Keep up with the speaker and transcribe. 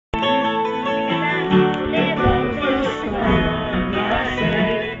Here comes the sun, I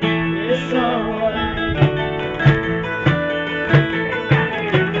said it's alright.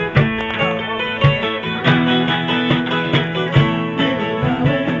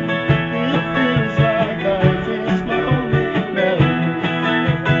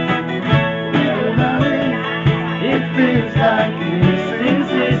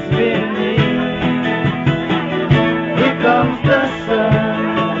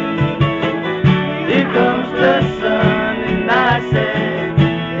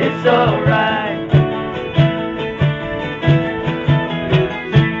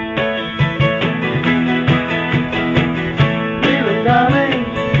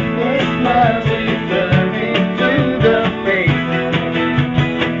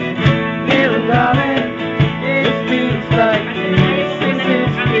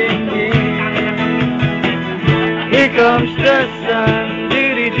 Here comes the sun,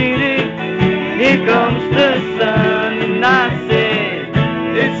 doo-doo-doo-doo. Here comes the sun, and I said,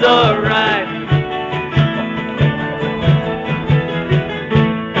 it's alright.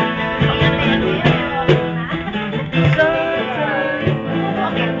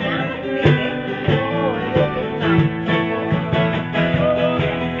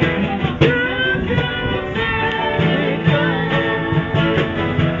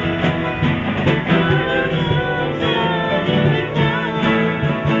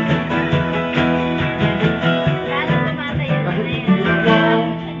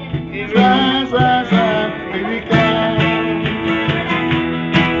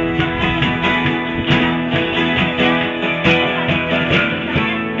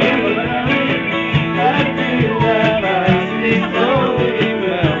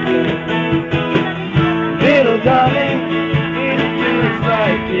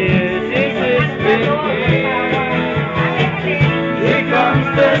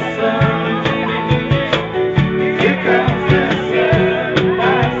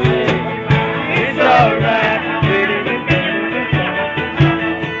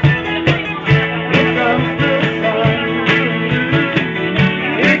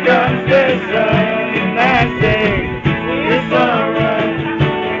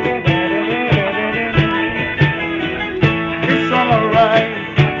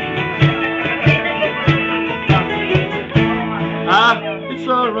 It's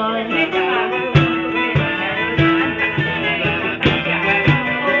alright.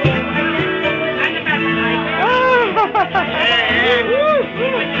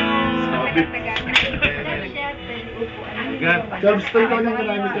 Curve string ko yung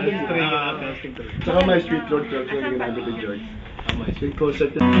ginamit ko din. Tsaka may sweet road curve ko yung ginamit din, George. Yung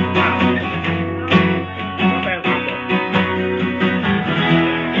concept yun.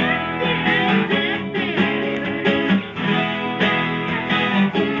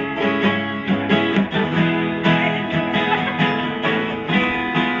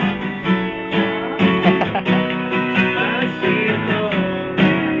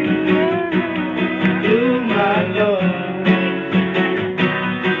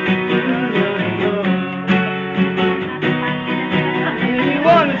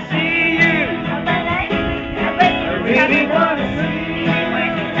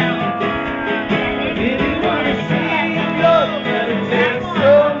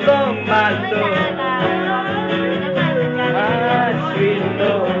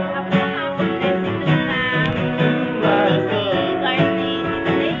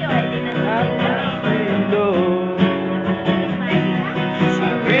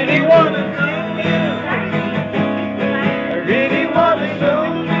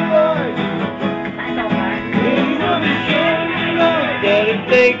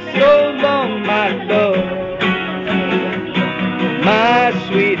 Takes so long, my love, my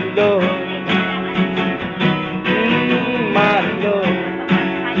sweet love, my love,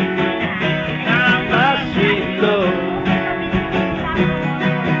 my sweet love.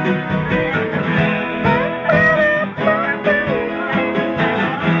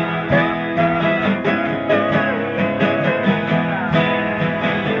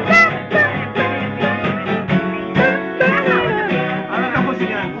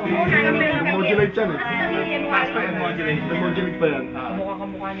 Modulate pa yan.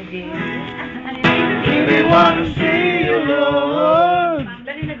 Kamukha ni James. Really wanna see you, Lord.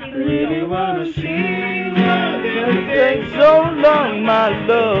 Really wanna see you, Lord. It takes so long, my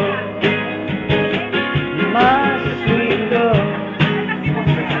love, my sweet love,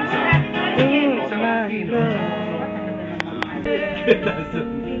 my love.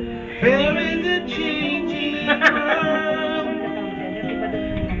 There is a changing world.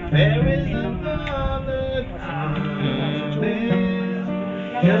 There is a father.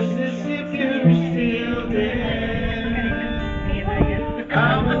 Just Just as if you're still there,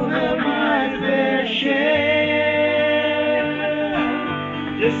 I will have my fair share.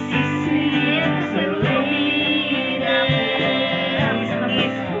 Just to see Selena,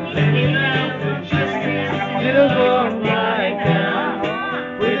 living out for justice, little boy like that,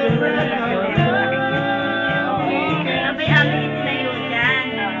 with a red heart. Abay-abay na yun dyan.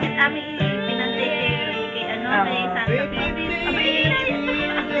 Abay, pinansin kay ano, kay Santa Cruz.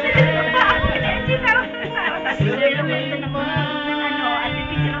 Abay,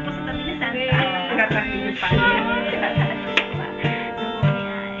 artificial ako sa tabi ni Santa.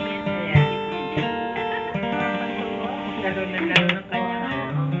 Laro ng kanyang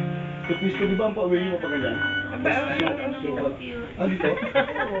Kapis ko, di ba ang pa-away mo pa ganyan? Ah, dito?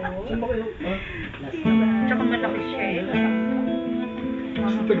 Saan ba kayo? Tsaka malaki siya eh.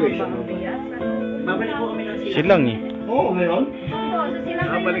 Integration. Babalik po kami ng sila. Silang eh. Oo, ngayon? Oo, sa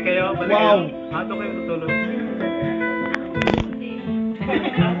silang Balik kayo, balik Wow. kayo. Ato kayo tutulog.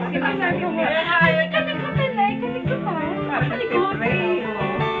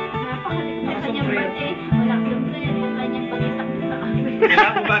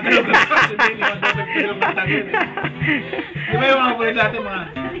 Ako ba kalog ka? Hindi mo dapat kalog ng tangin. Di ba yung mga pulis natin mga?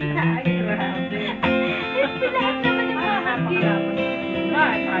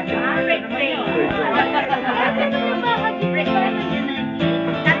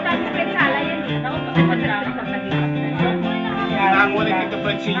 Nangulit dito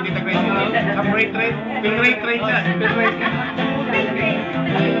French dito Grace. Ang rate rate. Ping rate rate na. Ping rate ka.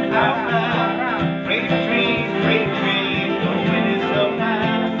 Rate train, rate train, going is so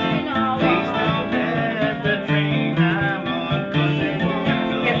fast. Please don't let the train I'm on, 'cause it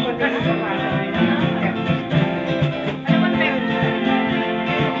won't Pero sa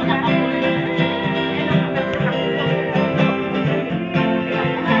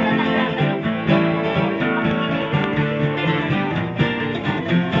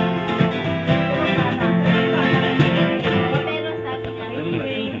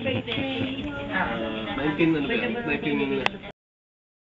 19 ano ba yan? 19 19